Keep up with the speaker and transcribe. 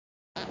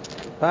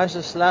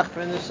Parshas Shelach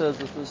finishes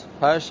with this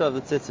Parsha of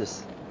the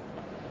Mitzvos.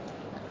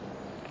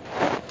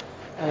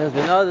 And as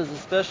we know, there's a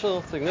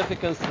special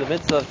significance to the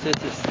Mitzvah of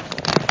Mitzvos,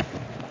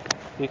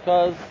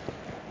 because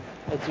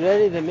it's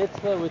really the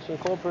Mitzvah which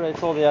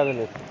incorporates all the other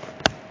Mitzvahs.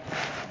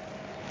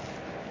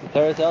 The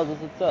Torah tells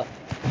us itself.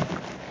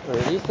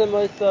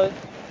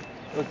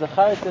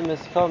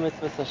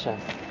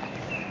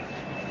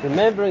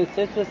 Remembering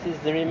Mitzvos is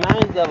the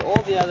reminder of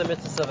all the other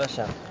Mitzvahs of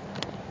Hashem.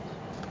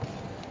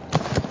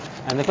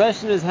 And the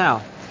question is how?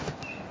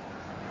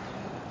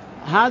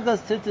 How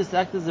does Mitzvos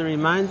act as a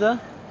reminder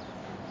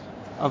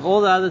of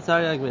all the other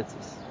Tariq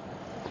Mitzvahs?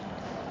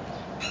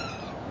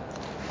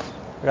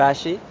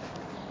 Rashi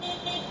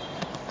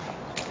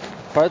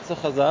quotes a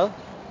Chazal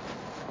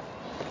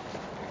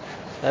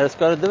that it's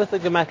got to do with the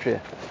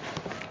gematria.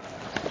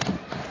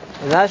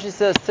 And Rashi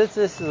says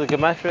Mitzvos is a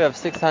gematria of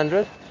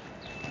 600.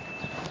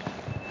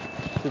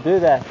 To do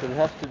that, it would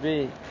have to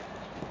be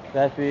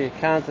that we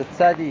count a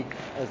tzadi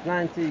as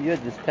 90,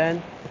 yud is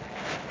 10,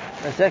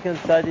 a second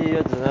tzadi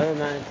yud is another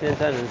 90, and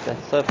 10 is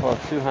that's so far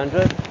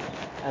 200,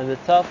 and the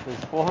top is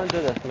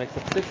 400, that makes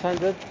up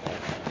 600,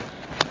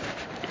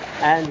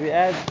 and we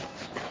add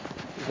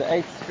the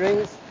 8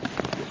 strings,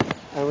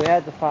 and we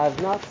add the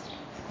 5 knots,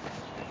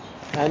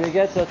 and we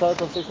get to a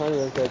total of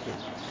 630.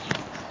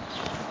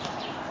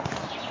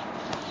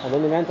 And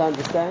then we meant to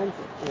understand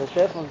that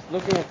therefore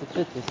looking at the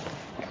tzitzis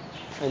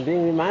and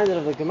being reminded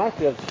of the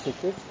gematria of the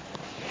tzitzis,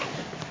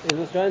 it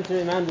was going to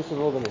remind us of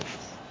all the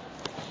mitzvahs.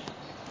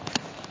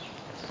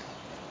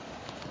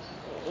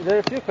 There are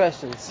a few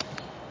questions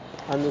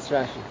on this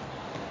Rashi.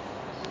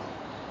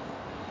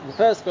 The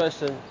first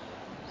question,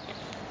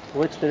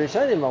 which the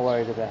Rishonim are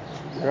worried about,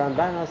 the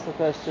Ramban asks the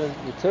question,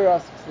 the Torah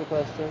asks the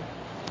question,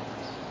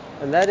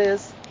 and that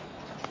is,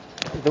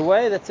 the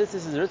way that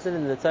tzitzis is written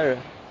in the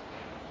Torah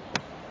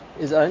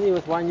is only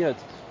with one yud.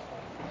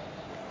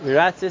 We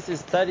write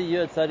tzitzis tzadi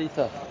yud, tzadi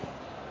tov.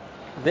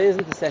 There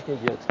isn't a second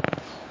yud.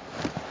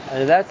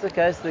 And if that's the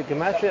case, the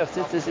gematria of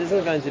tzitzis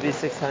isn't going to be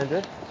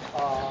 600.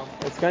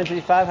 It's going to be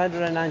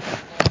 590.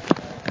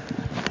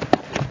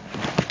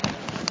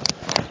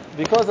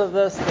 Because of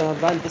this, the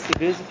Ramban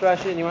disagrees with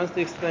Rashi and he wants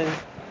to explain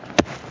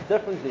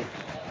differently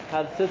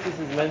how the tzitzis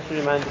is meant to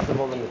remind us of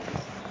all the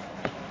mitzvahs.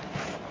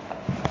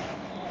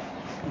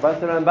 But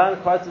the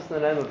Ramban quotes us in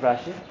the name of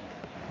Rashi,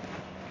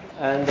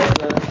 and the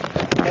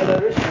fellow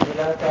Rishon is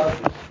allowed to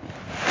argue.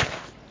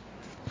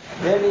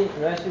 Really,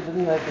 Rashi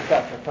didn't make this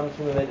up. It comes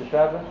from the Midrash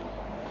Rabbah.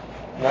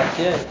 Not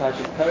here in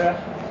Parshas Korach.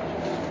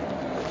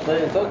 It's not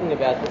even talking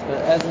about this, but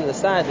as an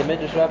aside, the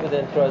Midrash Rabbah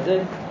then throws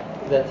in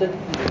that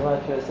tzitzis is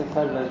like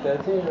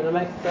 613, and it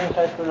makes the same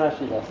case when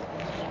Rashi does.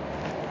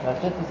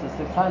 That tzitzis is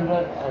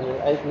 600, and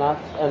then 8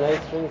 knots, and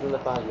 8 strings, and the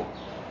 5 knots.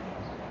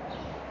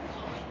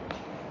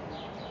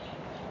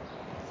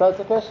 So it's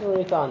a question we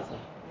need to answer.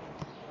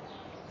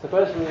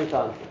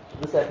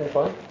 The second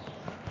point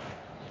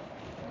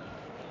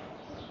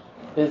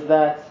is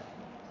that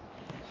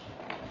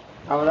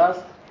I would ask,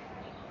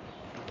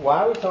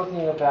 why are we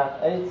talking about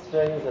 8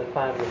 strings and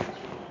 5 knots?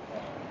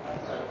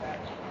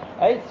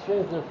 8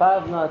 strings and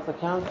 5 knots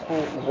accounts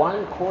for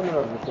one corner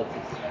of the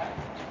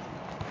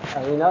tzitzis.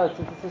 And we know the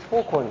tzitzis is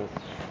 4 corners.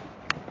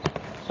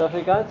 So if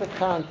we're going to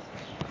count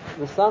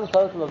the sum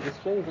total of the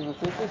strings of the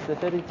tzitzis, they're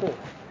 32.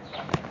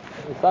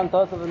 The sum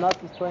total of the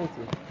knots is 20.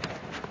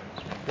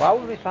 Why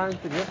would we find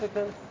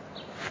significance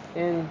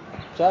in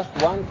just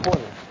one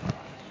corner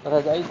that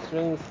has 8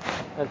 strings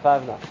and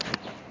 5 knots?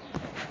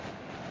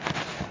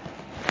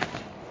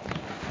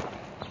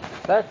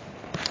 That's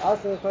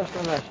asking a question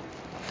on Rashi.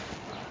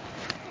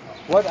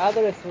 What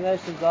other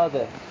explanations are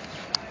there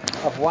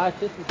of why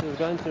tzitzis is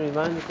going to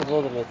remind us of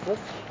all the mitzvahs?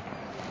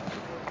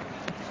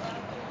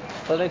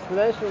 So the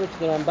explanation which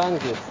the Ramban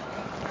gives,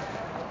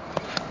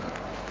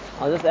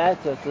 I'll just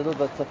add to it a little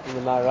bit from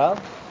the Maharal,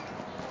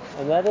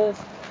 and that is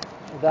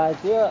the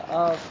idea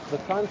of the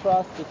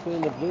contrast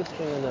between the blue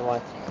string and the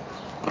white string.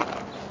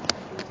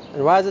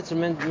 And why is it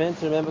meant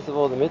to remember us of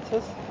all the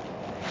mitzvahs?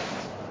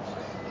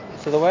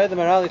 So the way the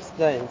Maharal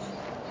explains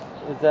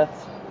is that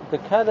the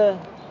color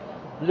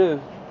blue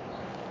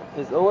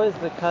is always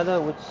the color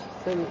which,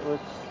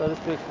 so to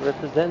speak,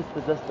 represents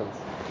the distance.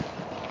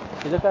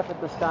 If you look up at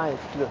the sky,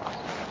 it's blue.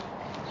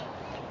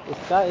 The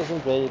sky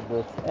isn't really blue,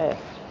 it's air.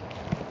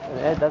 And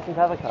air doesn't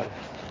have a color.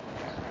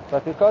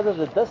 But because of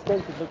the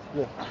distance, it looks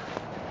blue.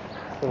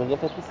 So when you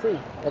look at the sea,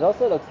 it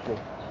also looks blue.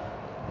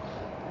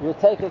 You'll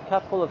take a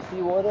cup full of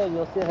seawater and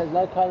you'll see it has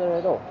no color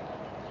at all.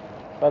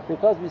 But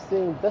because we're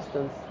seeing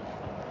distance,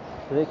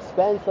 the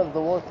expanse of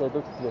the water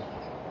looks blue.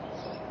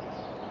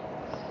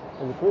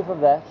 And the proof of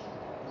that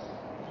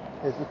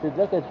is if you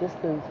look at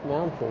distant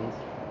mountains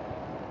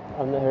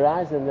on the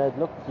horizon, they'd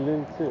look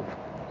blue too.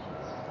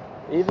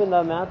 Even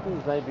though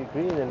mountains may be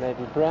green and may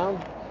be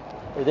brown,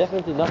 they're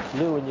definitely not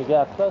blue when you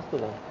get up close to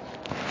them.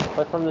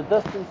 But from the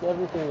distance,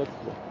 everything looks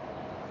blue.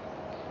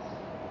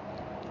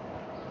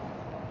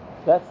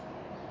 That's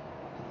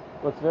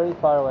what's very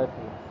far away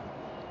from us.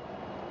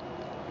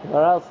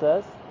 Maharal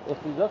says,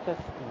 if we look at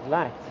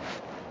light,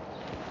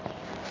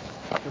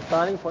 the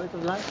starting point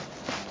of light,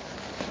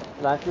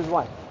 light is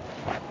white.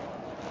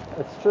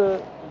 It's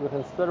true, we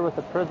can split it with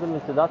a prism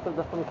into lots of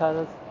different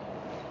colors,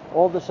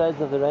 all the shades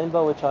of the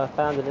rainbow which are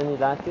found in any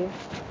light beam.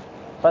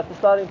 But the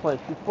starting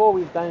point, before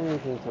we've done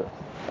anything to it,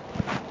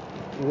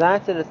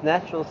 light in its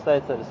natural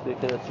state, so to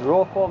speak, in its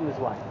raw form is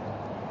white.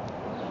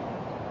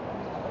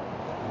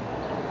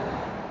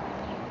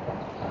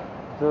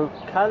 The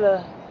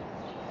color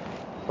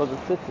for the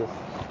tzitzis,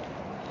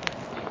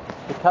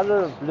 the color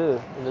of blue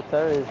in the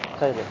Torah is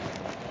Shelach.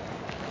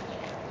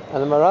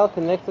 And the Maral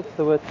connects it to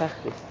the word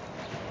Tachlis.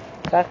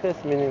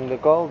 Tachlis meaning the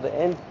goal, the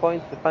end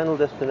point, the final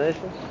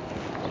destination.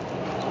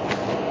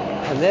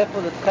 And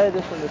therefore the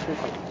Tchedesh and the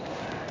tzitzis.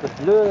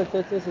 The blue in the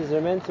tzitzis is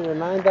meant to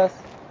remind us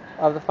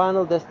of the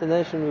final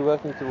destination we're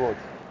working towards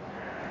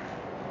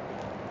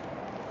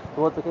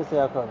the Kisei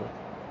HaKodesh.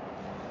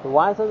 The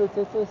white on the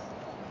tzitzis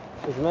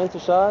is meant to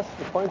show us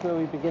the point where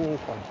we're beginning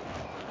from,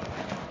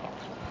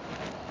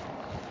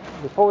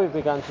 before we've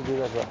begun to do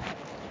that work.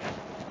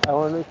 And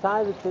when we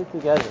tie the two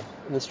together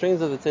in the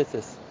strings of the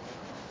tzitzis,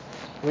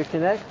 we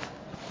connect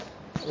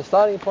the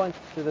starting point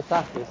to the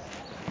tachlis,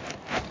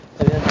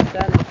 and we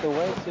understand the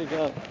way to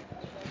go,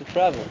 to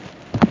travel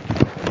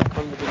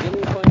from the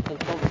beginning point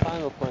until the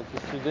final point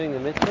is through doing the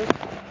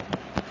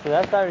mitzvahs. So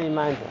that's our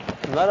reminder.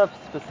 Not of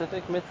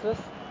specific mitzvahs,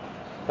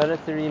 but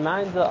it's a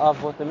reminder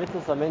of what the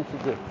mitzvahs are meant to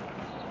do.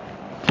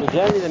 The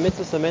journey the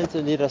mitzvahs are meant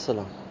to lead us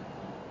along.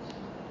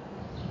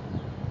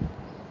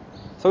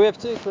 So we have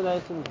two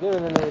explanations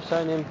given in the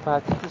Rishonim for how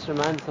tzitzis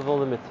remind us of all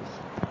the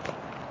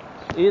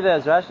mitzvahs. Either,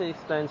 as Rashi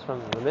explains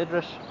from the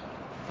Midrash,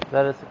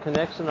 that it's a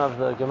connection of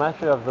the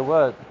gematria of the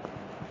word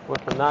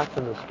with the knot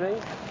and the string,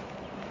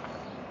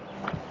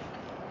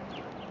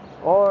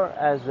 or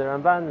as the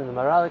Ramban and the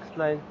Maral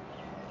explain,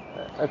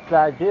 it's the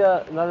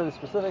idea not of the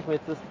specific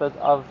mitzvahs, but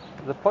of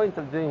the point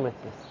of doing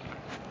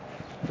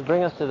mitzvahs, to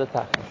bring us to the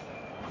tachlis.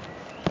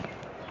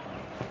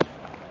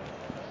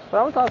 But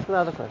I want to ask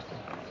another question.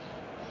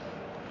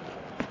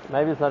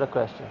 Maybe it's not a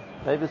question.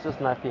 Maybe it's just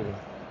my feeling.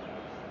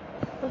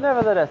 But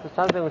nevertheless, it's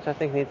something which I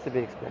think needs to be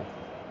explained.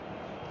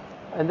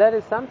 And that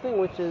is something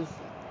which is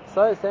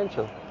so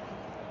essential.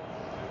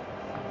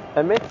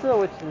 A mitzvah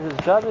which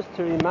its job is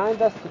to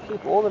remind us to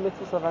keep all the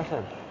mitzvahs of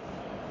Hashem.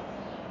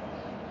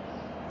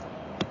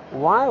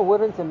 Why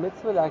wouldn't a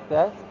mitzvah like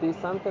that be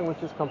something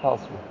which is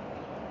compulsory?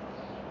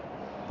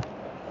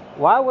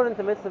 Why wouldn't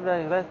a mitzvah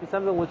like that be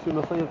something which we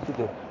mechuyev to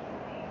do?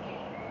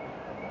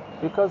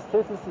 Because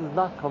tzitzis is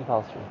not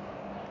compulsory.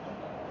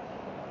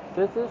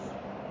 Tzitzis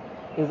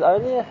is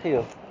only a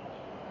chiyuv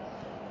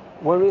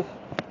when we're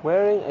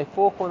wearing a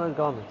four-cornered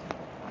garment.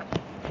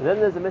 And then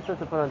there's a mitzvah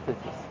to put on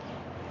tzitzis.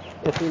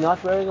 If we're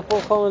not wearing a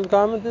four-cornered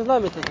garment, there's no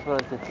mitzvah to put on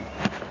tzitzis.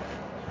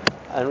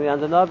 And we're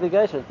under no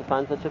obligation to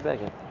find such a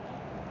beggar.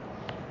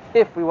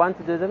 If we want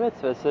to do the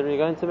mitzvah, so we're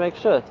going to make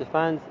sure to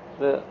find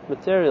the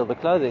material, the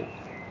clothing,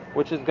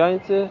 which is going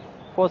to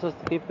force us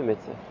to keep the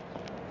mitzvah.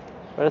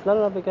 But it's not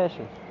an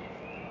obligation.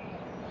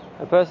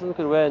 A person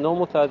could wear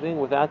normal clothing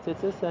without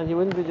tzitzis and he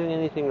wouldn't be doing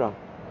anything wrong.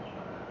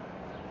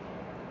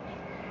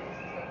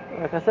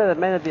 Like I said, it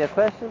may not be a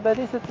question, but at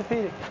least it's a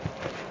feeling.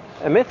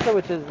 A mitzvah,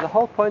 which is the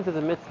whole point of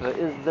the mitzvah,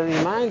 is the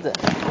reminder.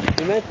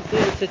 You're meant to see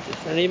the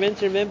tzitzis and you're meant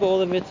to remember all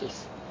the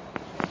mitzvahs.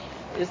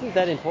 Isn't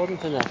that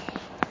important enough?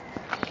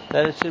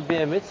 That it should be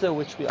a mitzvah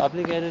which we're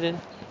obligated in?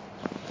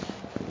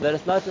 That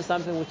it's not just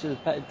something which is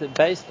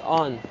based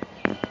on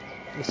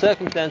the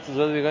circumstances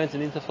whether we're going to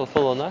need to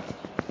fulfill or not?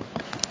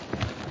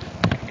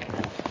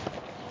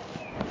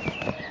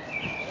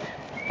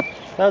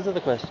 Those are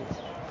the questions.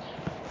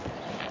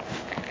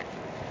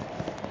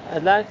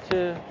 I'd like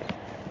to,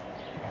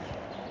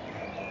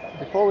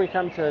 before we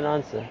come to an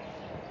answer,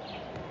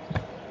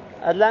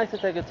 I'd like to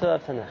take a tour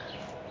of Tanakh.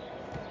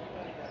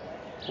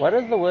 What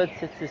does the word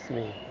tzitzis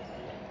mean?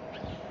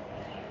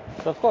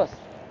 So of course,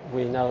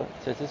 we know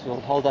tzitzis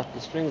will hold up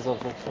the strings on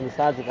the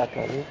sides of our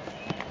clothing.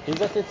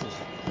 These are tzitzis.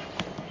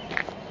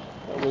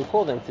 But we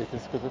call them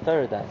tzitzis because the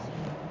Torah does.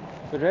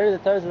 But really the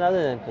Torah is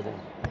another name for them.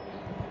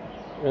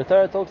 When the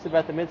Torah talks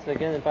about the mitzvah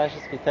again in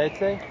Parshas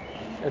Kiteitzei,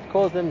 it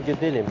calls them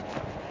gedilim,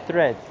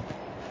 threads.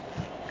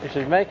 You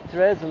should make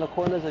threads on the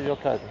corners of your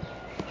clothing.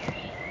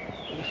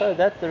 So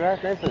that's the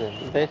right name for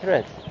them. They're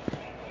threads.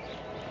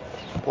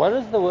 What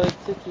does the word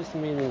tzitzis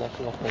mean in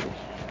Lashon HaKodesh?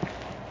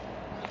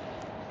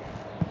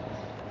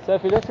 So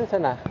if you look to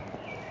Tanakh,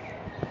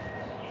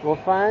 we'll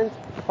find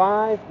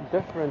 5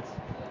 different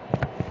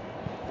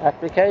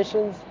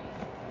applications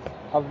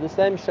of the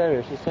same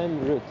shorish, the same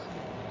root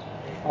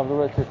of the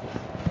word tzitzis.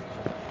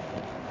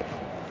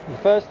 The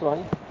first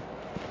one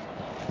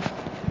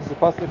is the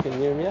pasuk in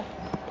Yirmiyah,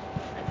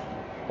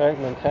 Perek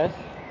Memches,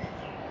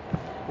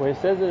 where he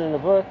says it in a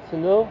book,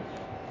 Tenu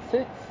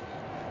tzitz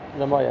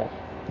l'moyav.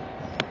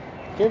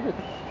 Give it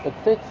a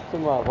tzitz to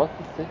Moav. What's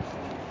the tzitz?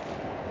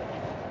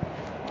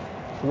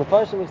 The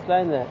Mefarshim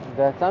explain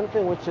that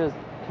something which is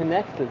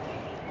connected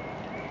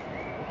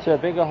to a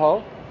bigger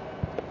whole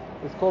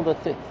is called a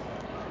tzitz.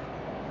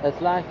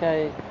 It's like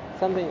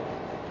something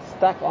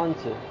stuck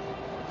onto,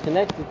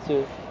 connected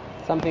to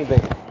something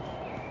bigger.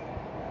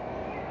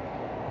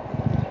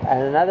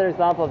 And another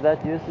example of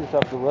that usage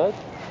of the word,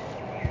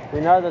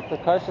 we know that the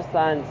kosher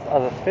signs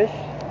of a fish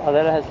are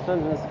that it has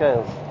fins and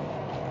scales.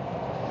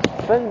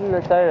 Fins in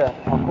the Torah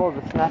are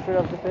called the snapper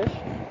of the fish.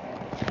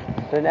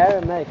 So in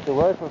Aramaic, the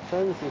word for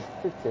fins is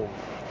tzitzis.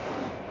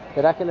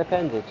 They're like an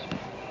appendage.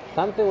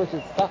 Something which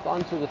is stuck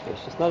onto the fish.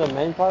 It's not a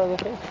main part of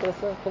the fish, but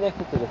it's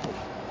connected to the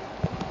fish.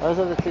 Those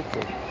are the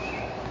tzitzis.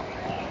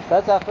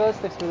 That's our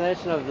first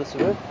explanation of this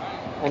root,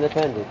 an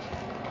appendage.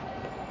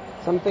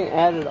 Something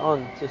added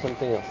on to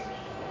something else.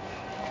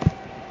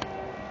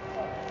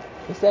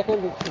 The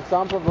second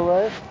example of the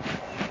word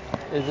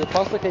is the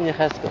pasuk in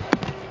Yecheskel.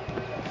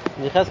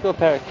 In Yecheskel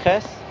Perek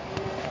Ches,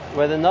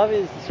 where the Navi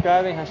is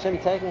describing Hashem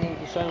taking him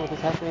to show him what is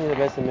happening in the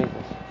Beis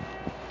HaMikdash.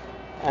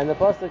 And the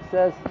pasuk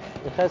says,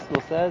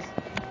 Yecheskel says,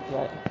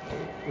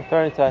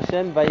 referring to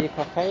Hashem,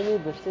 Vayikacheni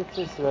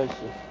b'tzitzis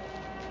roshi.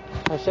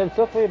 Hashem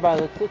took me by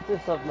the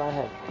tzitzis of my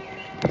head.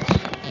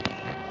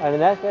 And in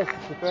that case,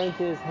 it's referring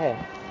to his hair.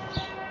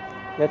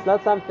 That's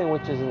not something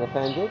which is an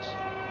appendage,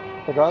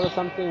 but rather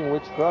something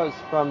which grows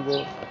from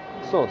the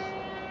source.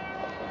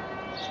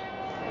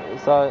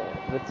 So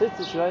the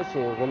tzitzis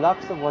roshi, the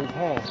locks of one's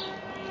hair,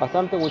 are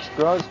something which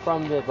grows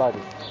from their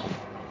body.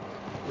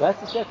 That's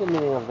the second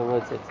meaning of the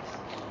word tzitzis,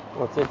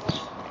 or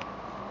tzitzis.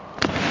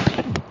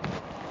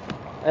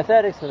 A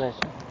third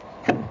explanation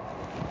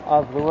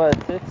of the word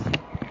tzitz,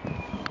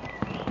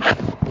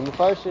 the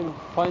Mefarshim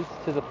points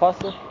to the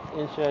pasuk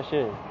in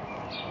Shir.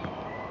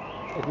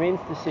 It means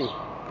to see.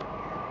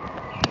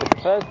 It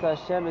refers to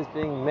Hashem as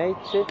being made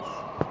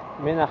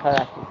tzitz min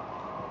acharaki,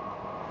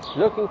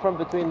 looking from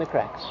between the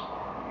cracks.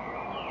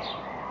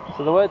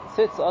 So the word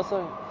tzitz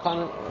also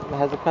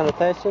has a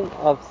connotation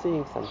of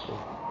seeing something,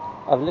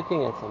 of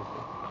looking at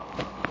something.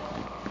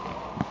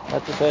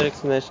 That's the third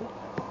explanation.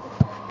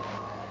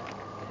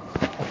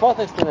 A fourth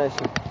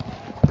explanation,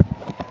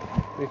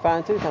 we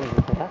find two times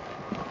in Shelach,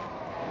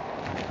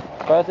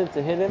 both in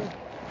Tehillim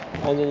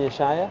and in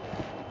Yeshaya.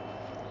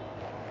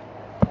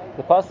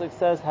 The pasuk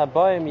says,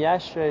 Haboim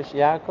Yashresh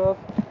Yaakov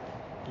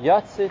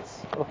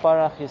Yatzitz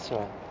Ufarach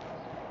Yisrael.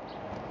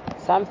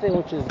 Something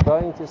which is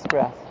going to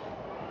sprout.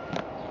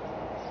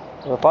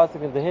 The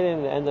pasuk in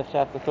Tehillim, the end of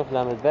chapter Tuf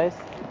Lamed Beis,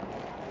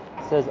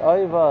 says,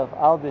 Oivav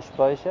Albish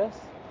Boishes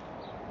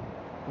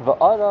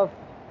Va'arav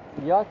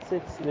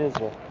Yatzitz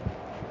Mizrah.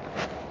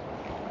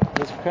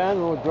 His crown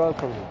will grow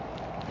from him.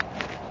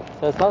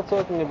 So it's not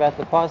talking about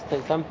the past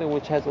tense, something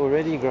which has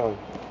already grown,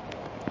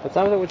 but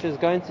something which is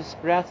going to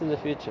sprout in the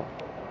future.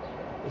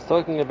 It's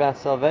talking about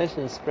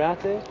salvation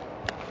sprouting.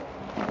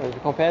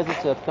 It compares it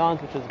to a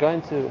plant which is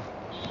going to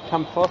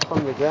come forth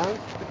from the ground,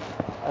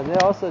 and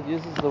there also it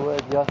uses the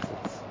word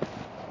yatzitz.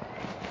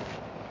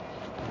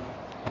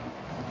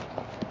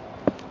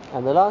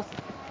 And the last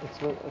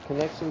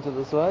connection to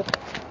this word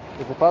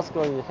is the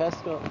pasuk in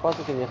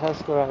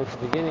Yecheskel right at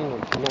the beginning,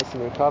 which makes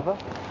him recover.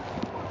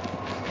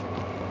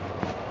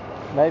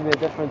 Maybe a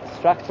different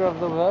structure of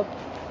the verb,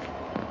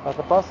 but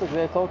the pasuk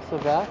there talks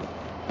about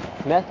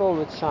metal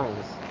which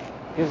shines,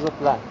 gives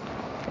off light,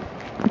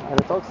 and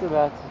it talks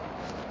about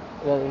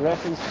in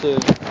reference to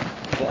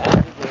the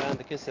angels around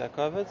the Kisei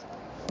HaKavod,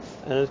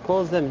 and it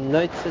calls them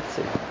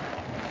noitzitzim.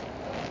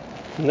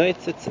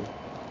 Noitzitzim.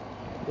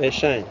 They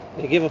shine.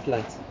 They give off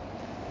light.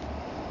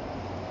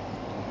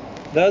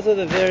 Those are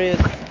the various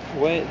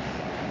ways,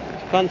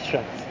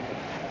 constructs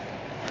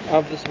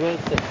of this word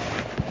tzitz.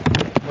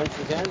 Once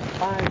again,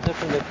 5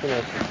 different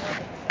explanations.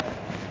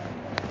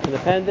 An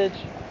appendage,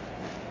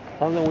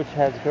 something which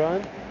has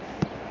grown,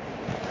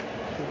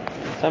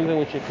 something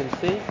which you can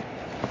see,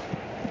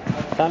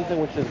 something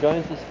which is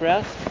going to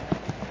sprout,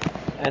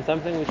 and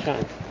something which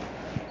shines.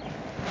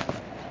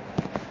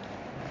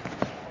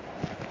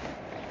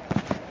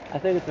 I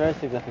think it's very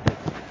significant.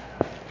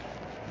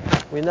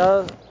 We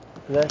know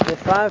that there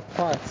are 5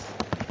 parts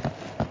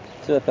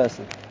to a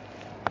person.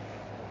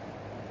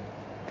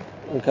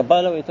 In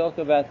Kabbalah we talk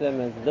about them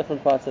as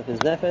different parts of his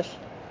nefesh,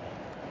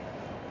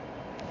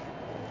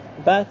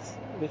 but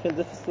we can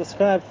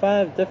describe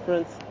 5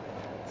 different,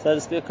 so to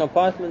speak,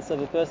 compartments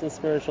of a person's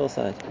spiritual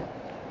side.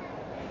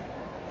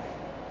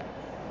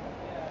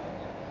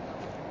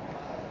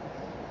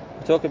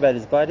 We talk about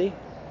his body,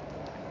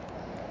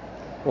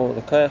 or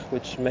the koach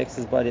which makes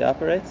his body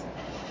operate.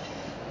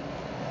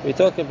 We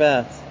talk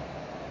about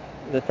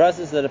the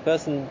process that a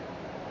person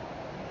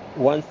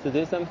wants to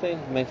do something,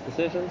 makes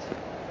decisions.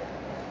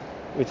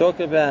 We talk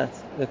about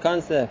the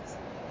concept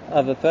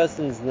of a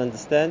person's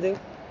understanding.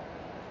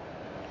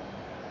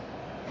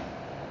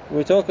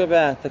 We talk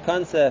about the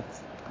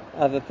concept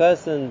of a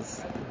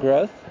person's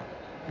growth,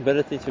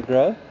 ability to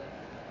grow.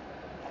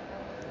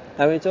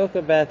 And we talk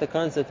about the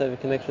concept of a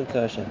connection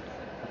to Hashem.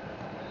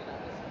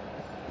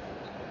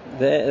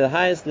 The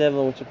highest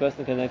level which a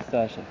person connects to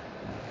Hashem.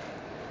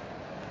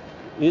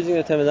 Using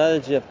the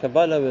terminology of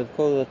Kabbalah, we would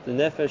call it the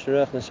nefesh,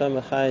 ruach,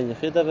 neshama, chai, and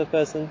yechid of a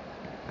person.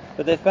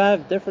 But there are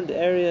 5 different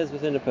areas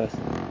within a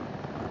person.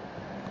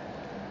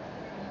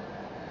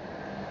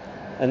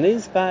 And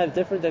these 5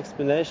 different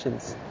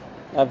explanations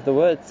of the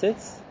word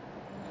tzitz,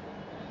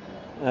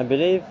 I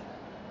believe,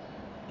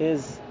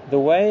 is the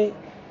way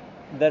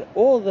that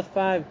all the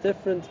 5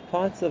 different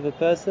parts of a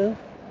person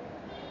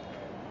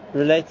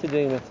relate to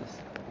doing mitzvahs.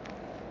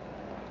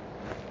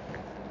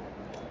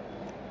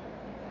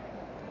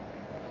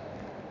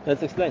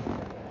 Let's explain.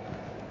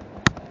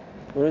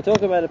 When we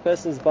talk about a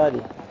person's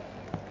body,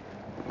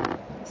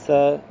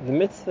 so the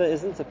mitzvah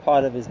isn't a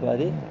part of his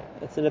body,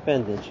 it's an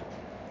appendage.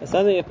 It's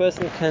something a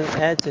person can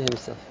add to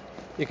himself.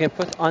 You can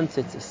put on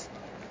tzitzis.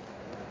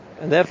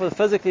 And therefore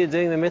physically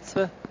doing the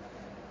mitzvah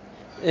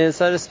is,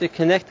 so to speak,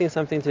 connecting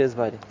something to his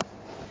body.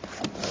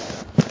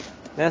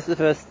 That's the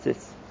first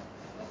tzitz.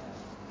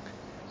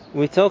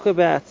 We talk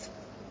about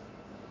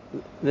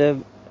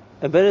the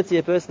ability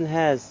a person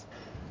has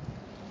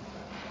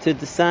to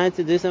decide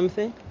to do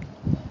something.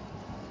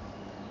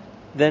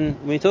 Then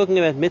we're talking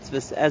about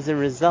mitzvahs as a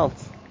result,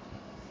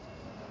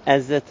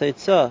 as the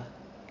teitzah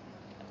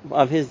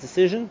of his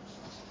decision.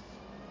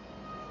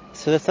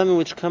 So that's something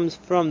which comes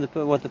from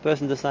what the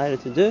person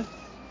decided to do.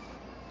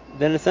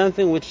 Then it's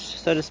something which,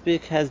 so to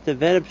speak, has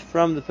developed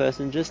from the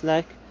person, just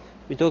like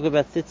we talk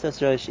about tzitzas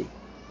roshi.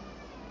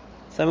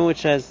 Something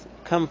which has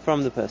come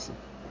from the person.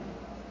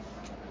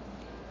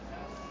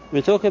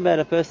 We talk about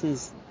a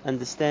person's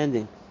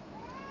understanding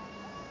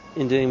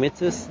in doing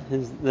mitzvahs,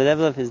 the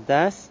level of his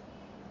das.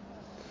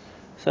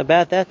 So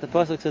about that, the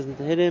Pasuk says in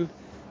Tehillim,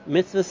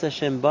 Mitzvos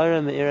Hashem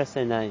bara me'iras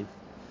einayim.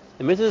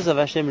 The mitzvahs of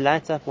Hashem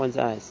lights up one's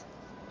eyes.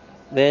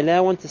 They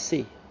allow one to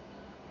see.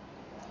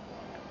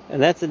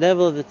 And that's the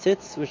level of the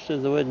tzitz, which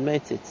is the word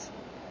meitzitz,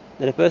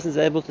 that a person is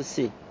able to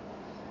see.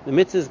 The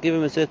mitzvahs give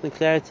him a certain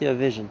clarity of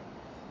vision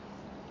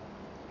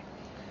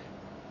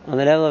on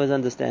the level of his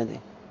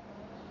understanding.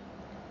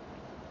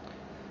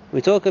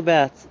 We talk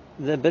about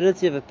the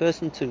ability of a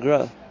person to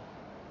grow,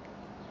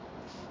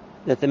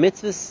 that the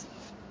mitzvahs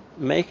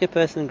make a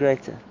person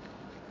greater.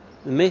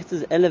 The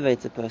mitzvahs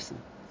elevate a person.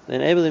 They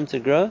enable him to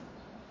grow,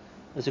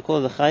 as we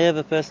call the chaya of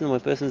a person,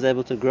 what a person is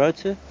able to grow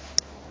to.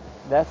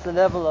 That's the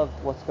level of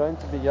what's going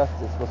to be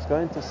yoktis, what's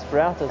going to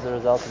sprout as a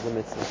result of the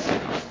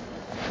mitzvahs.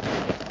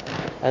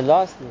 And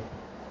lastly,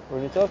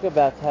 when we talk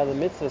about how the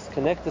mitzvahs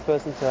connect the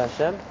person to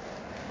Hashem,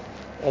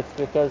 it's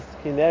because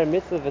kiner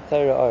mitzvah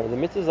v'torah or, the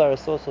mitzvahs are a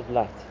source of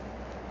light.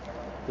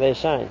 They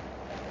shine.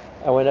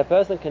 And when a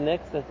person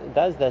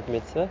does that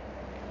mitzvah,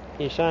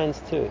 he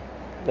shines too.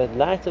 The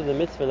light of the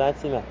mitzvah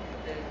lights him up.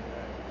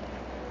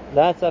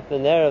 Lights up the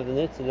ner of the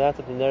mitzvah, lights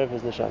up the ner of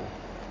his neshama.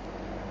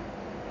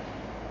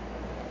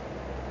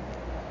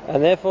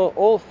 And therefore,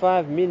 all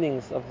 5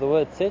 meanings of the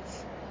word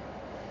tzitz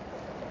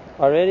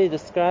are really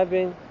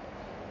describing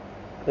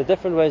the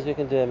different ways we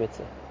can do a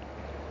mitzvah.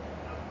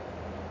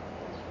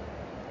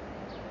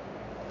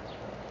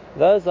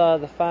 Those are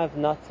the 5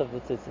 knots of the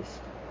tzitzis.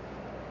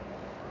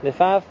 The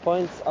 5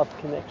 points of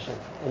connection.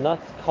 A knot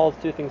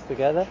holds 2 things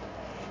together.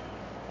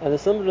 And the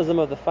symbolism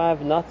of the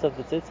 5 knots of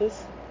the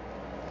tzitzis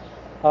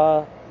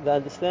are the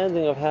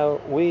understanding of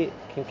how we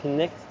can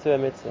connect to a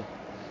mitzvah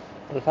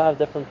on 5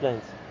 different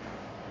planes.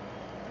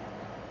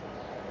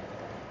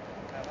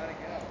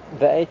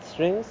 The 8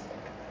 strings,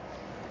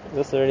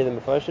 this already the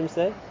Mefarshim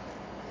say.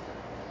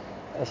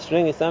 A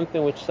string is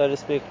something which, so to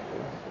speak,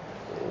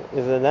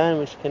 is a line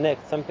which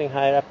connects something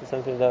higher up to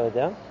something lower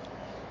down.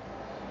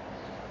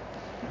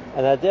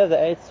 And the idea of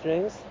the 8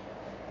 strings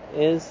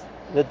is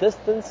the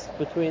distance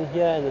between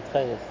here and the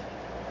tchayis,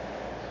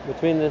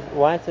 between the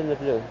white and the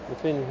blue,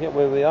 between here,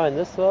 where we are in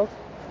this world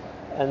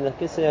and the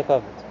Kisei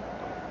HaKavod.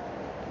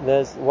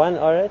 There's 1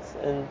 Oretz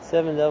and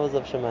 7 levels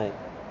of Shemayim.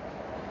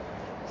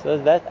 So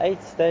that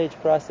 8-stage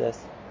process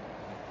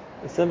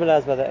is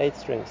symbolized by the 8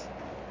 strings.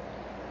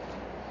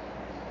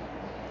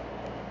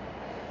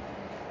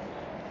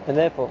 And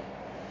therefore,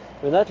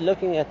 we're not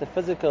looking at the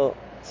physical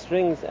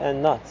strings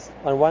and knots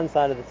on one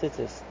side of the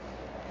tzitzis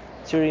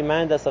to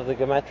remind us of the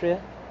gematria.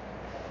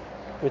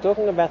 We're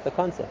talking about the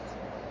concept.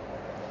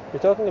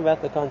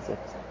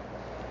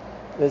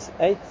 There's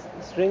 8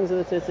 strings in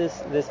the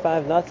tzitzis, there's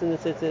 5 knots in the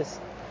tzitzis.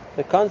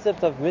 The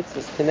concept of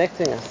mitzvahs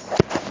connecting us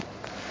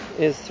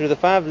is through the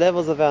 5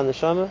 levels of our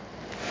neshama,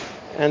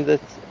 and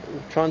it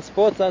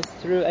transports us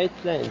through 8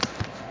 planes,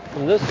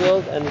 from this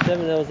world and the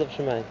 7 levels of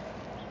Shemayim.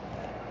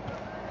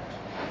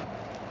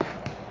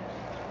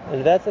 And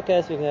if that's the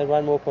case, we can add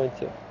one more point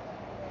too.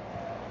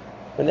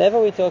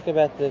 Whenever we talk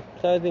about the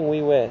clothing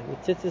we wear,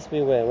 the tzitzis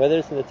we wear, whether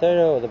it's in the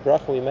Torah or the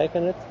bracha we make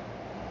on it,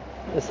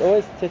 it's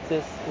always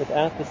tzitzis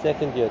without the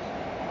second yud.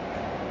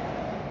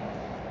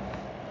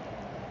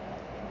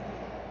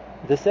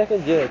 The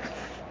second yud,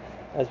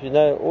 as we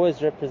know,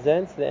 always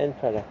represents the end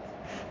product.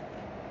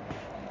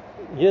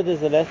 Yud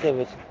is a letter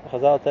which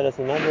Chazal tell us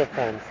a number of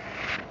times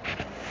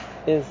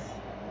is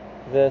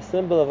the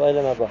symbol of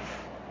Olam Haba.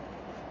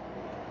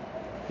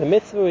 The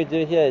mitzvah we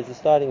do here is the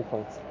starting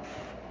point,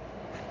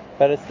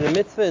 but it's the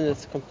mitzvah in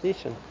its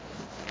completion,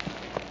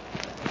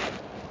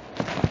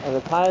 on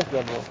the highest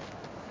level,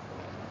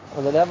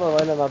 on the level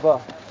of Olam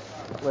Haba,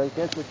 where it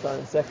gets its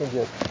own second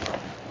yud.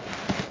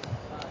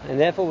 And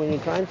therefore, when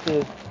you're trying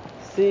to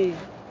see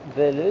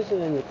the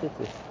allusion in the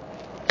tzitzis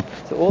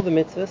to all the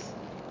mitzvahs,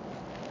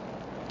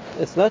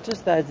 it's not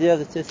just the idea of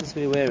the tzitzis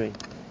we're wearing.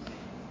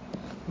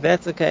 If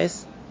that's the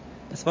case,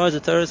 as far as the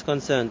Torah is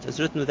concerned, it's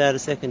written without a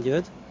second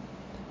yud.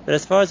 But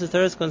as far as the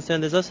Torah is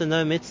concerned, there's also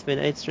no mitzvah in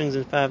 8 strings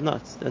and 5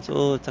 knots. That's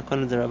all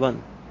takana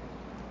d'Rabbanan.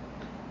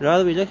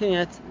 Rather, we're looking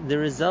at the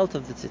result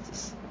of the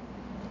tzitzis.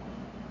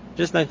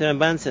 Just like the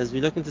Ramban says,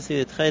 we're looking to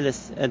see the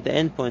tcheles at the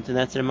end point, and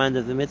that's a reminder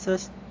of the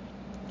mitzvahs.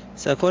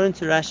 So according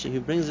to Rashi, who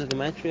brings the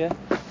gematria,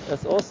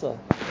 that's also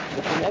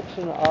the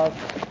connection of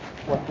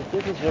what the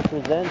tzitzis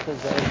represent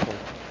as the end point.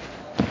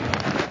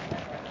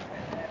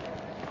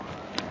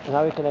 And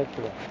how we connect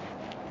to that.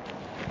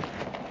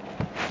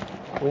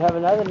 We have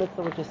another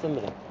mitzvah which is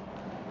similar.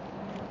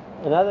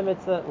 Another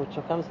mitzvah which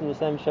comes from the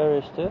same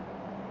shorish too.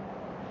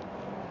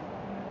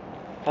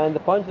 And the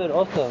point of it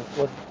also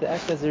was to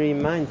act as a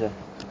reminder.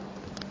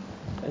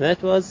 And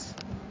that was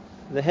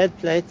the head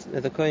plate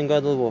that the Kohen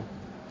Gadol wore.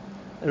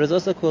 It was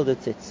also called a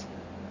tzitz.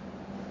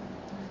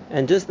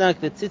 And just like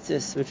the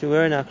tzitzis which we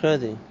wear in our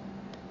clothing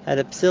had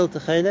a psil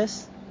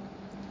techeles,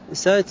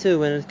 so too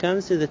when it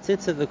comes to the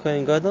tzitz of the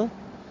Kohen Gadol,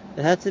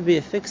 it had to be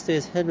affixed to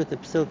his head with a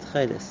psil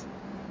techeles.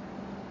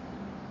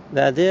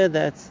 The idea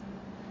that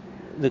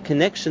the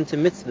connection to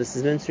mitzvahs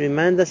is meant to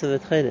remind us of the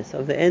tcheles,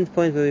 of the end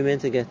point where we're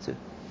meant to get to.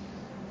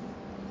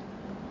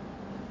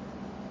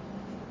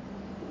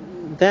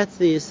 That's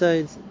the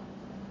yesod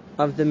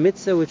of the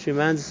mitzvah which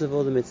reminds us of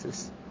all the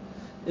mitzvahs.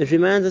 It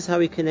reminds us how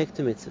we connect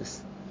to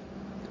mitzvahs.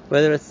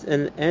 Whether it's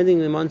adding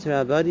them onto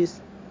our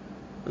bodies,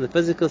 in the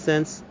physical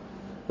sense,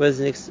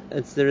 whether it's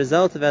the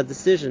result of our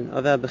decision,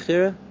 of our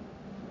bechira,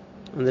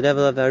 on the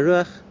level of our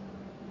ruach,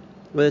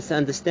 whether it's the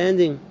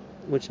understanding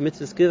which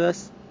mitzvahs give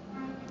us,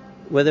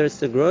 whether it's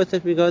the growth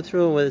that we go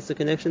through, or whether it's the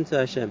connection to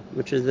Hashem,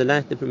 which is the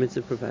light that the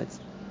mitzvah provides.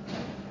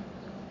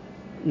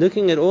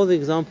 Looking at all the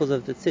examples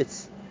of the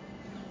tzitz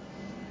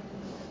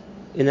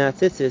in our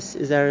tzitzis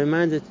is our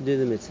reminder to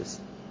do the mitzvahs.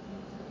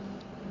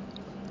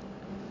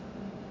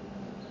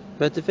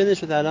 But to finish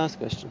with our last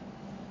question,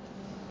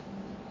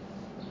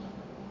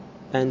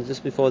 and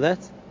just before that,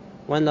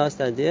 one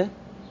last idea.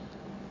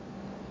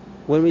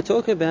 When we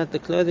talk about the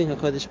clothing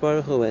HaKadosh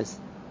Baruch Hu wears,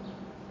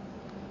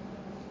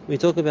 we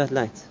talk about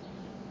light.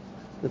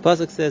 The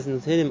pasuk says in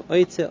the Tehillim,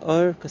 "Oitze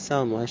or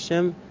kasalmo."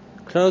 Hashem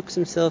cloaks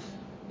Himself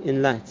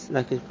in light,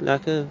 like a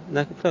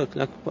cloak,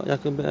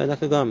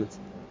 like a garment.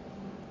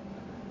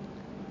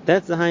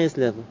 That's the highest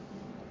level.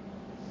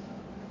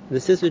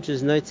 This is which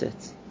is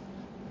noitzet.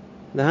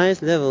 The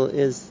highest level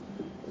is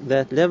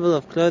that level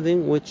of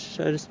clothing which,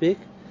 so to speak,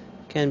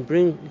 can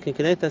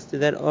connect us to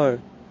that or,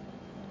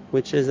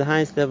 which is the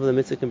highest level the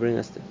mitzvah can bring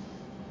us to.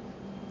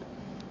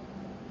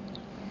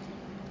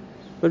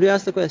 But we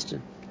ask the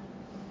question,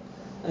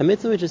 a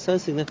mitzvah which is so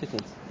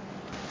significant,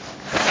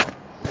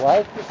 why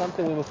is it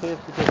something we must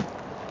have to do?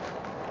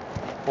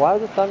 Why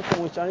is it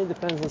something which only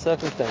depends on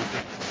circumstances?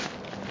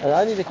 And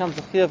only becomes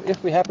a chiyuv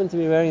if we happen to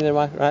be wearing the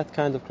right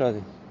kind of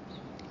clothing.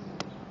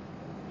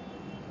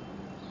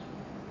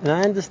 And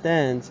I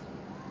understand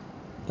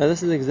that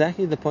this is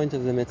exactly the point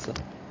of the mitzvah.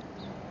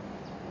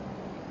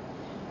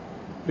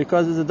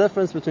 Because there's a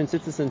difference between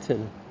tzitzis and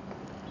tefillin.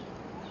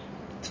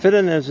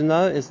 Tefillin, as you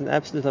know, is an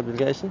absolute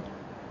obligation.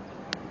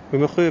 We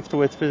mechuyev to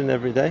wear tefillin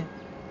every day.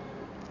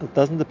 It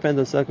doesn't depend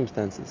on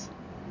circumstances.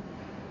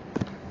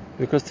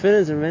 Because tefillin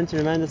is meant to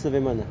remind us of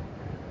emunah.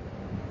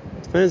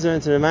 Tefillin is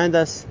meant to remind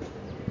us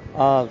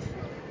of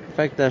the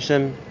fact that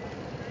Hashem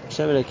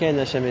Elokeinu,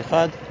 Hashem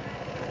Echad,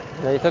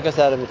 that He took us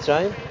out of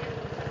Mitzrayim.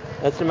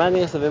 That's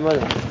reminding us of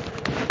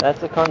emunah.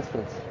 That's a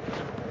constant.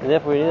 And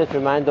therefore we need that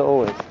reminder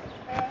always.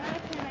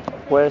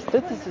 Whereas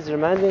tzitzis is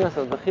reminding us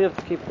of the chiyuv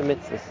to keep the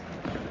mitzvahs.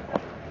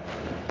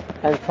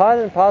 And part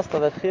and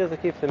parcel of that chiyuv to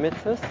keep the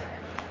mitzvahs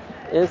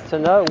is to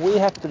know we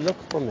have to look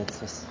for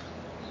mitzvahs.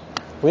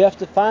 We have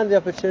to find the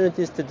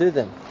opportunities to do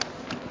them.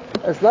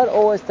 It's not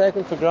always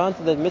taken for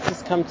granted that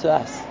mitzvahs come to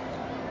us.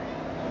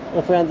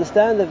 If we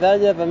understand the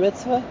value of a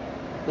mitzvah,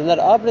 then that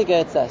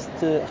obligates us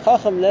to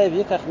chacham lev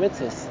yikach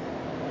mitzvahs,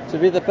 to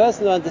be the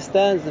person who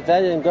understands the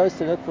value and goes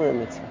to look for a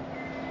mitzvah,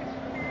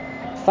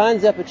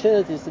 finds the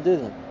opportunities to do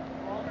them.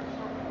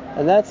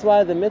 And that's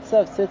why the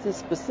mitzvah of tzitzis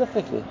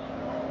specifically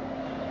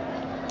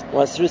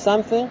was through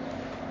something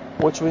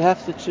which we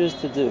have to choose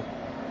to do,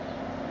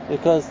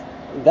 because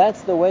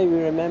that's the way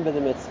we remember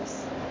the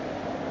mitzvahs.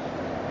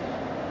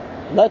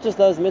 Not just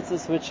those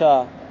mitzvahs which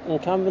are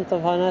incumbent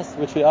upon us,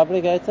 which we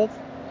obligated,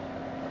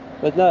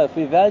 but no, if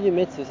we value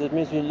mitzvahs, it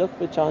means we look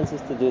for chances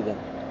to do them.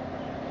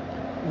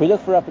 We look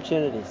for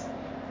opportunities.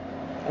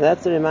 And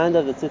that's a reminder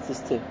of the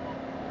tzitzis too.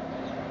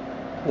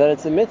 That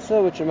it's a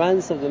mitzvah which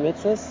reminds us of the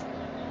mitzvahs,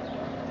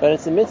 but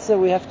it's a mitzvah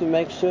we have to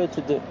make sure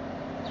to do.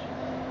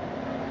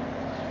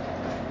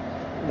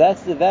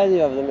 That's the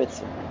value of the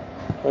mitzvah.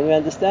 When we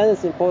understand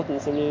its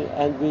importance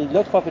and we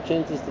look for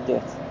opportunities to do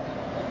it.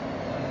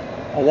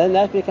 And then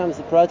that becomes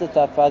the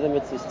prototype for other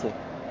mitzvahs too.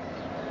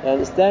 And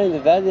understanding the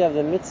value of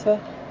the mitzvah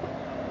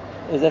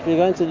is that we're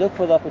going to look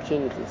for the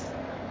opportunities.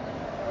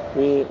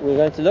 We're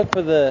going to look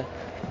for the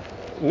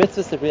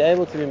mitzvahs that we're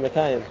able to be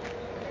mekayim,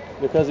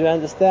 because we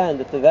understand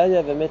that the value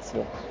of a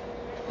mitzvah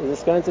is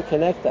it's going to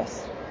connect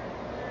us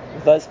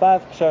with those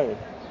 5 ksharim,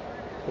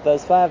 with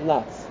those 5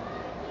 knots,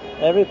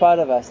 every part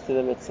of us to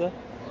the mitzvah,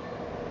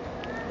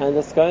 and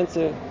it's going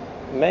to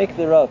make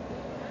the rope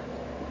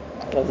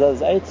of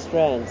those 8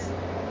 strands,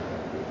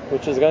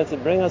 which is going to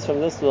bring us from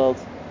this world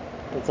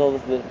until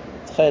the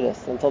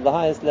Tcheres, until the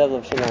highest level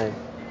of Shemayim,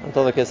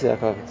 until the Kesei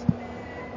HaKavod.